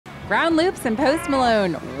Groundloops and Post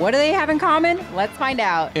Malone. What do they have in common? Let's find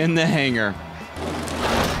out. In the hangar.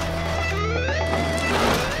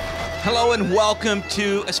 Hello and welcome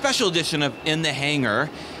to a special edition of In the Hangar.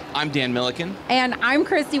 I'm Dan Milliken. And I'm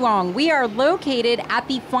Christy Wong. We are located at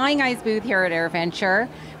the Flying Eyes booth here at AirVenture,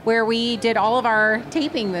 where we did all of our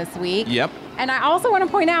taping this week. Yep. And I also want to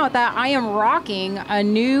point out that I am rocking a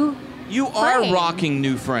new You are rocking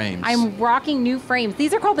new frames. I'm rocking new frames.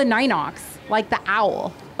 These are called the Ninox, like the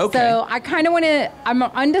owl. Okay. So I kind of want to, I'm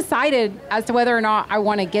undecided as to whether or not I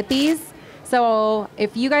want to get these. So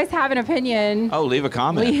if you guys have an opinion. Oh, leave a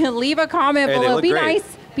comment. Leave a comment Hey, below. Be great.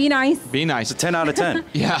 nice. Be nice. Be nice. It's a 10 out of 10.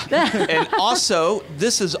 Yeah. And also,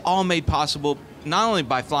 this is all made possible not only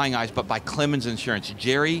by Flying Eyes, but by Clemens Insurance.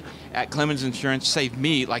 Jerry at Clemens Insurance saved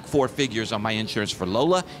me like 4 figures on my insurance for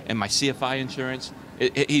Lola and my CFI insurance.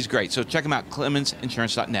 He's great. So check him out,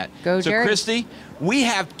 clemensinsurance.net. Go, so Jerry. Christy, we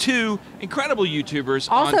have 2 incredible YouTubers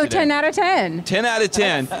Also on today. 10 out of 10. 10 out of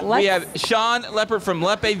 10. We have Sean Leppert from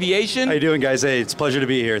Lepp Aviation. How you doing, guys? Hey, it's a pleasure to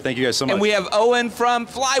be here. Thank you guys so much. And we have Owen from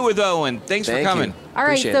Fly with Owen. Thanks for coming. You. All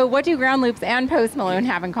right, Appreciate so it. what do Groundloops and Post Malone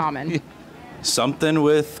have in common? Something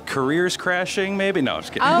with careers crashing, maybe? No, I'm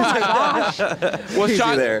just kidding. Oh my gosh. Well, Easy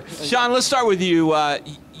Sean, there. Sean, let's start with you.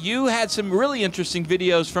 You had some really interesting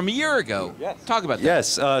videos from a year ago. Yes. Talk about that.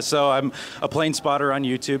 Yes, so I'm a plane spotter on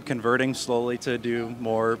YouTube, converting slowly to do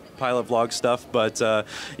more pilot vlog stuff. But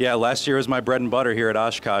yeah, last year was my bread and butter here at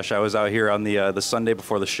Oshkosh. I was out here on the Sunday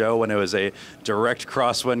before the show when it was a direct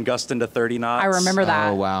crosswind gusting to 30 knots. I remember that.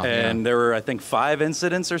 Oh, wow. And there were, I think, 5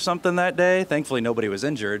 incidents or something that day. Thankfully, nobody was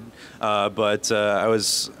injured. But I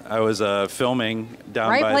was filming down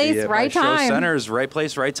Right by place, the right show time. centers, right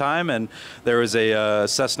place, right time. And there was a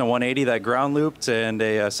Cessna 180 that ground looped and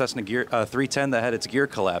a Cessna 310 that had its gear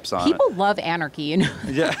collapse on People love anarchy, you know?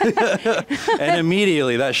 it. Yeah. And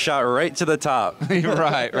immediately that shot right to the top.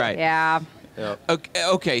 Right, right. Yeah. Yep.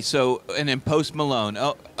 Okay, so, and then Post Malone.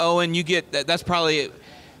 Owen, you get, that's probably,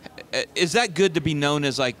 is that good to be known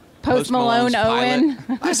as like Post Malone, Malone's pilot?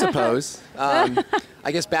 Owen. I suppose.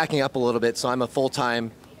 I guess backing up a little bit, so I'm a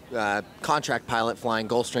full-time contract pilot flying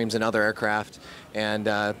Gulfstreams and other aircraft, and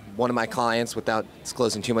one of my clients, without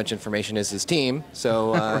disclosing too much information, is his team.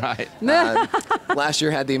 So Right. last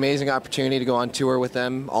year had the amazing opportunity to go on tour with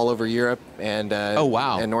them all over Europe and Oh,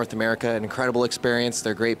 wow. and North America. An incredible experience.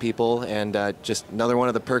 They're great people, and just another one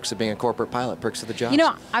of the perks of being a corporate pilot, perks of the job. You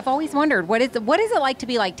know, I've always wondered, what is it like to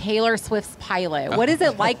be like Taylor Swift's pilot? What is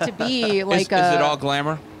it like to be like is it all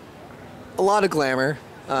glamour? a lot of glamour.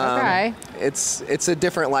 Okay. It's a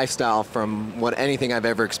different lifestyle from what anything I've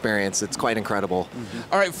ever experienced. It's quite incredible.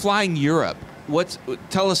 All right, flying Europe.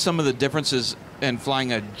 Tell us some of the differences in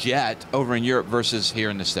flying a jet over in Europe versus here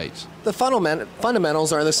in the States. The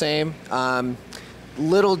fundamentals are the same.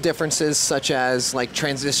 Little differences such as like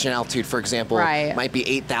transition altitude, for example, Right. might be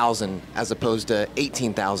 8,000 as opposed to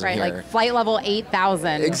 18,000 Right, here. like flight level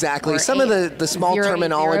 8,000. Exactly. or Some of the small 800.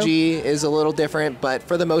 terminology is a little different, but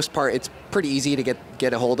for the most part, it's pretty easy to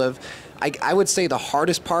get a hold of. I would say the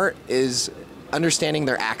hardest part is understanding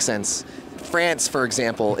their accents. France, for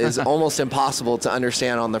example, is almost impossible to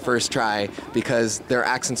understand on the first try because their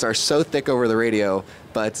accents are so thick over the radio.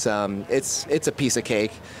 But it's a piece of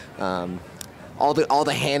cake. All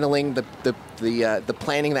the handling, the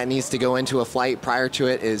planning that needs to go into a flight prior to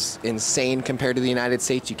it is insane compared to the United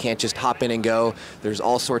States. You can't just hop in and go. There's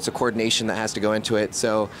all sorts of coordination that has to go into it.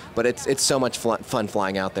 But it's so much fun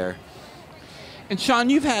flying out there. And Sean,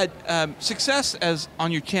 you've had success as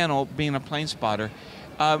on your channel being a plane spotter.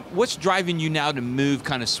 What's driving you now to move,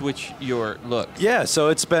 kind of switch your look? Yeah, so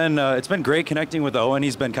it's been great connecting with Owen.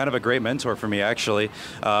 He's been kind of a great mentor for me, actually.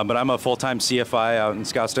 But I'm a full-time CFI out in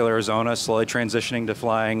Scottsdale, Arizona, slowly transitioning to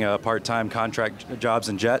flying part-time contract jobs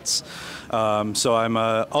and jets. So I'm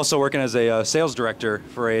also working as a sales director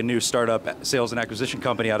for a new startup sales and acquisition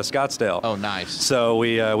company out of Scottsdale. Oh, nice. So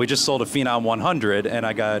we just sold a Phenom 100, and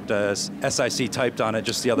I got SIC typed on it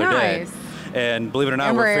just the other day. Nice. And believe it or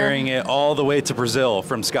not, Embraer. we're ferrying it all the way to Brazil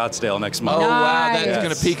from Scottsdale next month. Oh, wow, Nice. that's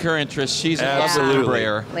going to pique her interest. She's Absolutely.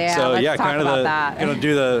 Embraer. Yeah, So let's yeah, talk kind of about that. gonna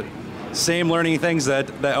do the same learning things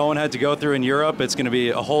that Owen had to go through in Europe. It's going to be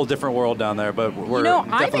a whole different world down there, but we're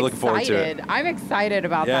definitely looking forward to it. I'm excited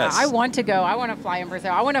about Yes. that. I want to go. I want to fly in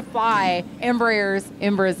Brazil. I want to fly Embraers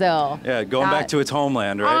in Brazil. Yeah, going back to its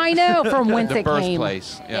homeland, right? I know, from whence The it came.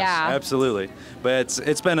 birthplace, yes. Yeah. Absolutely, but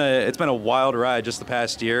it's been a wild ride just the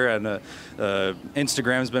past year, and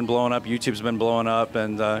Instagram's been blowing up, YouTube's been blowing up,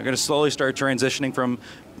 and I'm going to slowly start transitioning from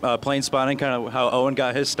plane spotting, kind of how Owen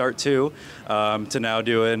got his start too, to now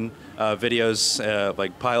doing videos,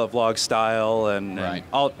 like pilot vlog style, and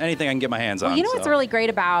anything I can get my hands on. You know what's really great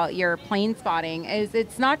about your plane spotting is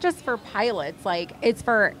it's not just for pilots, like it's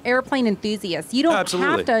for airplane enthusiasts. You don't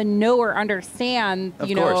have to know or understand,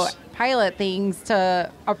 you know, pilot things to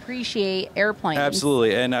appreciate airplanes.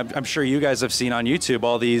 Absolutely, and I'm sure you guys have seen on YouTube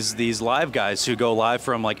all these live guys who go live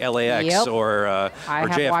from like LAX or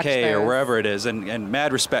JFK or wherever it is, and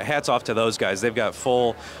mad respect, hats off to those guys. They've got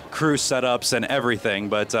full crew setups and everything,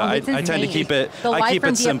 but I tend to keep it. I keep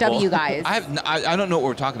it simple. DFW guys. I don't know what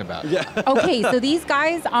we're talking about. Yeah. Okay, so these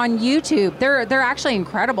guys on YouTube, they're actually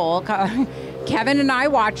incredible. Kevin and I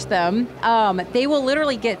watch them. They will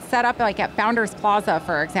literally get set up like at Founders Plaza,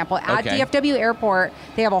 for example, at DFW Airport.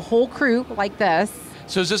 They have a whole crew like this.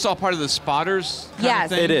 So is this all part of the spotters?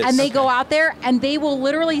 Yes, it is. And they go out there and they will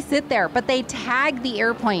literally sit there, but they tag the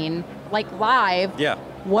airplane like live. Yeah.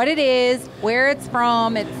 What it is, where it's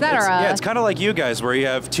from, etc. It's kind of like you guys, where you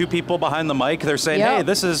have two people behind the mic. They're saying, "Hey,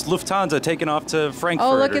 this is Lufthansa taking off to Frankfurt."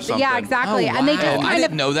 Oh, look or at something. yeah, exactly. Oh, wow. And they just I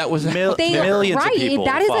didn't know that was millions of people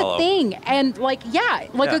that is follow. a thing. And like, a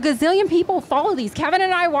gazillion people follow these. Kevin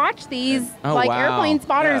and I watch these airplane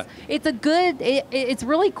spotters. Yeah. It's a good. It's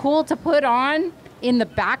really cool to put on in the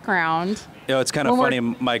background. You know, it's kind of funny.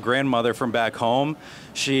 My grandmother from back home,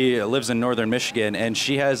 she lives in northern Michigan, and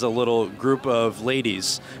she has a little group of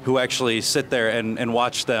ladies who actually sit there and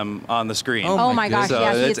watch them on the screen. Oh my gosh, so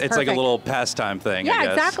yeah, it's like a little pastime thing. Yeah, I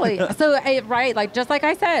guess. exactly. So, like just like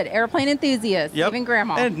I said, airplane enthusiasts, even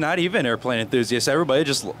grandma. And not even airplane enthusiasts. Everybody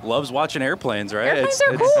just loves watching airplanes, right? Airplanes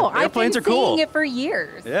are cool. Airplanes I've been seeing it for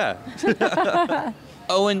years. Yeah.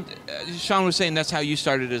 Oh, and Sean was saying that's how you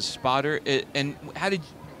started as a spotter. And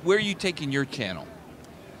where are you taking your channel?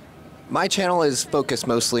 My channel is focused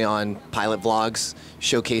mostly on pilot vlogs,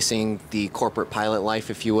 showcasing the corporate pilot life,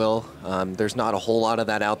 if you will. There's not a whole lot of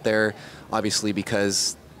that out there, obviously,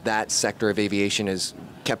 because that sector of aviation is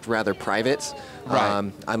kept rather private.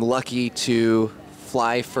 Right. I'm lucky to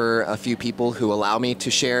fly for a few people who allow me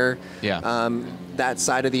to share that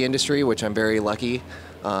side of the industry, which I'm very lucky.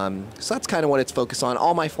 So that's kind of what it's focused on.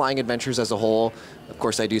 All my flying adventures as a whole. Of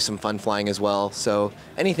course, I do some fun flying as well. So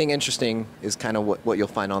anything interesting is kind of what you'll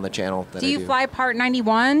find on the channel. Do you fly Part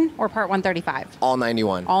 91 or Part 135? All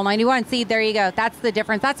 91. All 91. See, there you go. That's the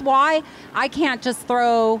difference. That's why I can't just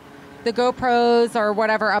throw the GoPros or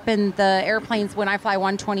whatever up in the airplanes when I fly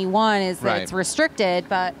 121 is that it's restricted.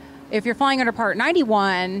 But if you're flying under Part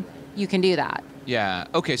 91, you can do that. Yeah.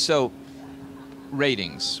 Okay, so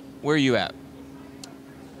ratings. Where are you at?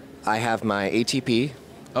 I have my ATP.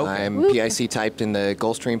 Okay. I'm PIC typed in the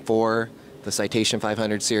Gulfstream 4, the Citation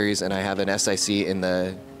 500 series, and I have an SIC in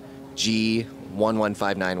the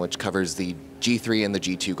G1159, which covers the G3 and the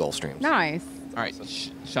G2 Gulfstreams. Nice. All right,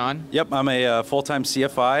 Sean? Yep, I'm a full-time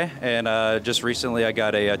CFI, and just recently I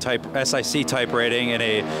got a SIC type rating in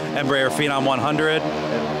a Embraer Phenom 100.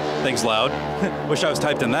 Things loud. Wish I was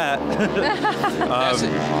typed in that.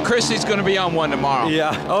 Chrissy's going to be on one tomorrow.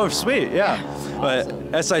 Yeah. Oh, sweet. Yeah.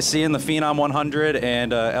 But SIC in the Phenom 100,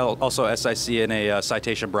 and also SIC in a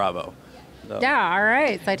Citation Bravo. So. Yeah. All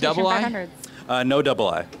right. Citation 500s. No double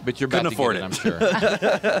I. But you're about couldn't afford it, I'm sure.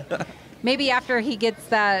 Maybe after he gets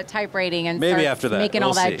that type rating and maybe starts after that, making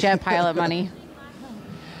all that jet pilot money.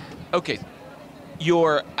 Okay.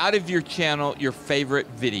 Out of your channel, your favorite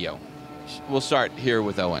video. We'll start here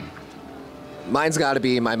with Owen. Mine's got to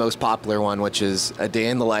be my most popular one, which is a day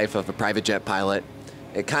in the life of a private jet pilot.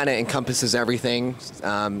 It kind of encompasses everything.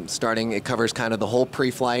 It covers kind of the whole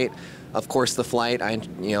pre-flight. Of course, the flight. I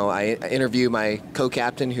interview my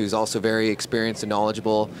co-captain, who's also very experienced and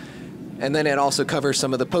knowledgeable. And then it also covers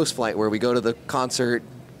some of the post-flight, where we go to the concert,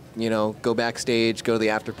 go backstage, go to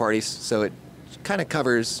the after parties. So it kind of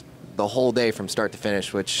covers the whole day from start to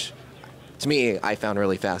finish, which to me, I found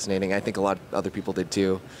really fascinating. I think a lot of other people did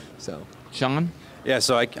too. So, Sean? Yeah,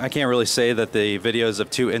 so I can't really say that the videos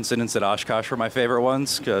of 2 incidents at Oshkosh were my favorite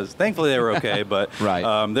ones, because thankfully they were okay. But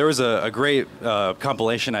there was a great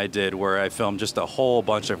compilation I did where I filmed just a whole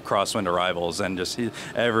bunch of crosswind arrivals, and just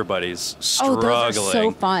everybody's struggling. Oh, those are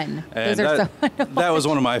so fun. And those are so fun. That was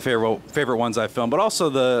one of my favorite ones I filmed. But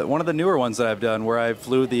also one of the newer ones that I've done, where I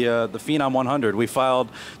flew the Phenom 100. We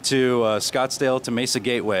filed to Scottsdale to Mesa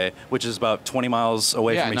Gateway, which is about 20 miles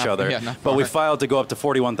away from each other. But we filed to go up to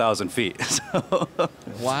 41,000 feet. So,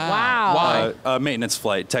 Wow. Why? Maintenance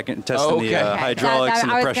flight, testing the hydraulics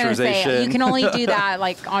and the pressurization. Say, you can only do that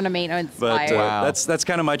like on a maintenance flight. That's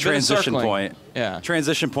kind of my transition point. Yeah.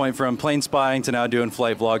 Transition point from plane spying to now doing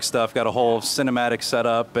flight vlog stuff. Got a whole cinematic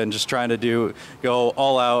setup and just trying to go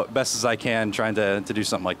all out best as I can, trying to do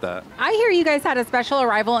something like that. I hear you guys had a special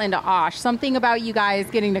arrival into Osh. Something about you guys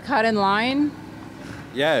getting to cut in line.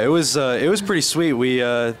 Yeah, it was pretty sweet. We,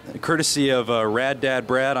 courtesy of Rad Dad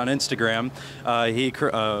Brad on Instagram, he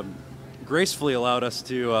gracefully allowed us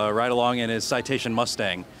to ride along in his Citation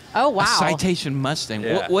Mustang. Oh, wow. A Citation Mustang.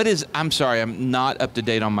 Yeah. What is, I'm sorry, I'm not up to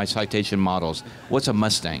date on my Citation models. What's a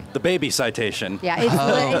Mustang? The baby Citation. Yeah,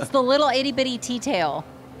 it's the little itty-bitty T-tail.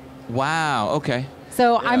 Wow, okay.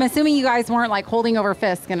 So I'm assuming you guys weren't like holding over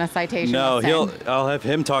Fisk in a Citation No, Mustang. I'll have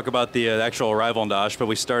him talk about the actual arrival in Oshkosh, but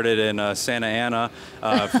we started in Santa Ana,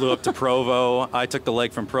 flew up to Provo. I took the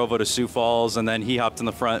leg from Provo to Sioux Falls, and then he hopped in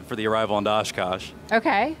the front for the arrival in Oshkosh.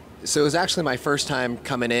 Okay. So it was actually my first time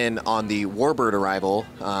coming in on the Warbird arrival.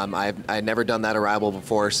 I'd never done that arrival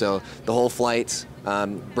before, so the whole flight,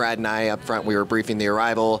 Brad and I up front, we were briefing the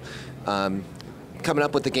arrival, coming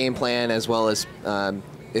up with the game plan, as well as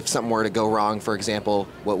if something were to go wrong, for example,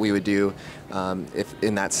 what we would do if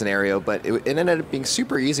in that scenario. But it ended up being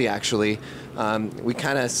super easy, actually. We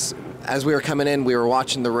kind of, as we were coming in, we were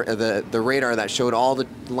watching the radar that showed all the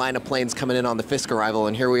line of planes coming in on the Fisk arrival,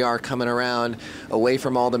 and here we are coming around away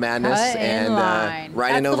from all the madness and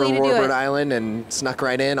riding over Warbird Island, and snuck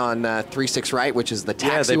right in on 36 right, which is the taxiway.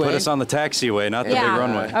 Yeah, they put us on the taxiway, not the big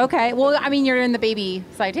runway. Okay. Well, I mean, you're in the baby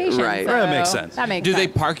Citation. Right. So that makes sense. That makes Do sense. they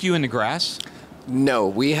park you in the grass? No,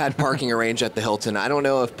 we had parking arranged at the Hilton. I don't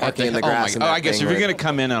know if parking in the grass. I guess if you're going to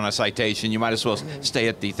come in on a Citation, you might as well stay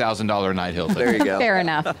at the $1,000 a night Hilton. There you go. Fair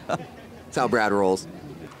enough. That's how Brad rolls.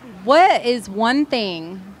 What is one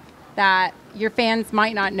thing that your fans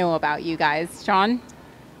might not know about you guys, Sean?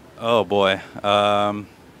 Oh boy. I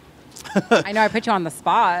know I put you on the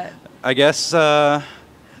spot. I guess. I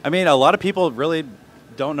mean, a lot of people really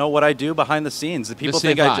don't know what I do behind the scenes. The people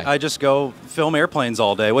think I just go film airplanes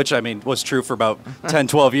all day, which I mean was true for about 10,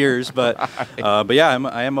 12 years. But yeah,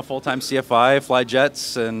 I am a full-time CFI, fly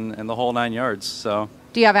jets, and the whole 9 yards. So.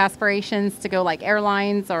 Do you have aspirations to go like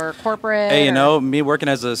airlines or corporate? Hey, you know, me working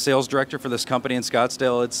as a sales director for this company in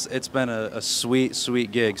Scottsdale, it's been a sweet,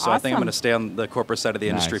 sweet gig. So I think I'm going to stay on the corporate side of the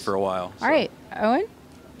industry for a while. All right, Owen?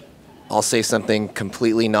 I'll say something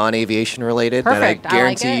completely non-aviation related Perfect. that I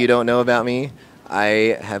guarantee like you don't know about me.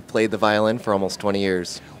 I have played the violin for almost 20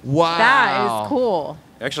 years. Wow. That is cool.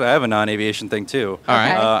 Actually, I have a non-aviation thing too. All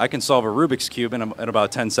right. I can solve a Rubik's Cube in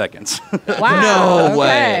about 10 seconds. Wow. No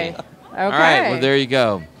way. Okay. All right, well, there you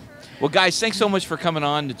go. Well, guys, thanks so much for coming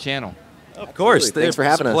on the channel. Of course. Absolutely. Thanks for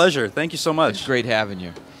having us. It's a pleasure. Thank you so much. It's great having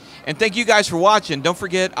you. And thank you guys for watching. Don't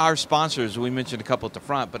forget our sponsors. We mentioned a couple at the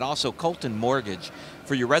front, but also Colton Mortgage.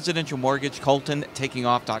 For your residential mortgage,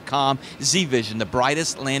 ColtonTakingOff.com. Z-Vision, the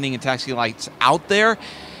brightest landing and taxi lights out there.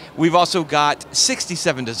 We've also got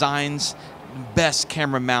 67 designs, best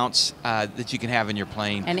camera mounts that you can have in your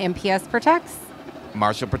plane. And MPS protects?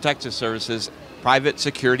 Marshall Protective Services, private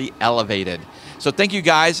security elevated. So thank you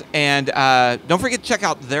guys, and don't forget to check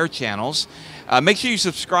out their channels. Make sure you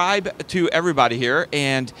subscribe to everybody here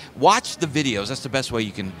and watch the videos. That's the best way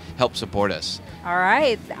you can help support us. All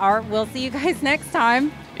right. We'll see you guys next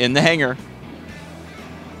time. In the hangar.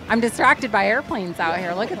 I'm distracted by airplanes out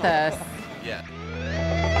here. Look at this. Yeah.